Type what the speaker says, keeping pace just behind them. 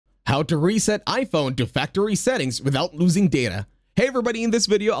How to reset iPhone to factory settings without losing data. Hey everybody, in this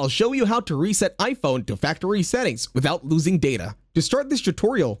video, I'll show you how to reset iPhone to factory settings without losing data. To start this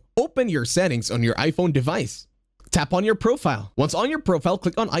tutorial, open your settings on your iPhone device. Tap on your profile. Once on your profile,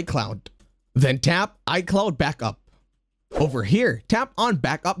 click on iCloud. Then tap iCloud Backup. Over here, tap on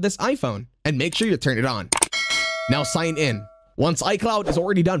Backup this iPhone and make sure you turn it on. Now sign in. Once iCloud is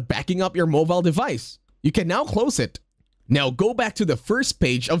already done backing up your mobile device, you can now close it. Now go back to the first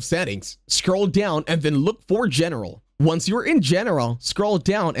page of settings, scroll down and then look for General. Once you're in General, scroll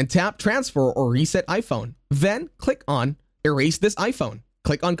down and tap Transfer or Reset iPhone. Then click on Erase this iPhone.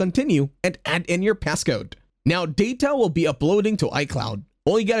 Click on Continue and add in your passcode. Now data will be uploading to iCloud.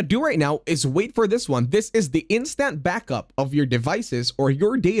 All you gotta do right now is wait for this one. This is the instant backup of your devices or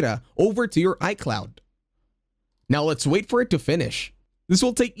your data over to your iCloud. Now let's wait for it to finish. This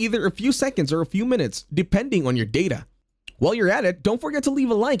will take either a few seconds or a few minutes, depending on your data. While you're at it, don't forget to leave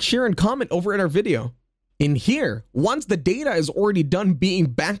a like, share, and comment over at our video. In here, once the data is already done being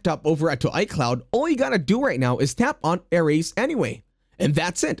backed up over to iCloud, all you gotta do right now is tap on Erase anyway. And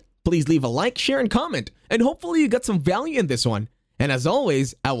that's it. Please leave a like, share, and comment, and hopefully you got some value in this one. And as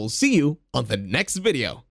always, I will see you on the next video.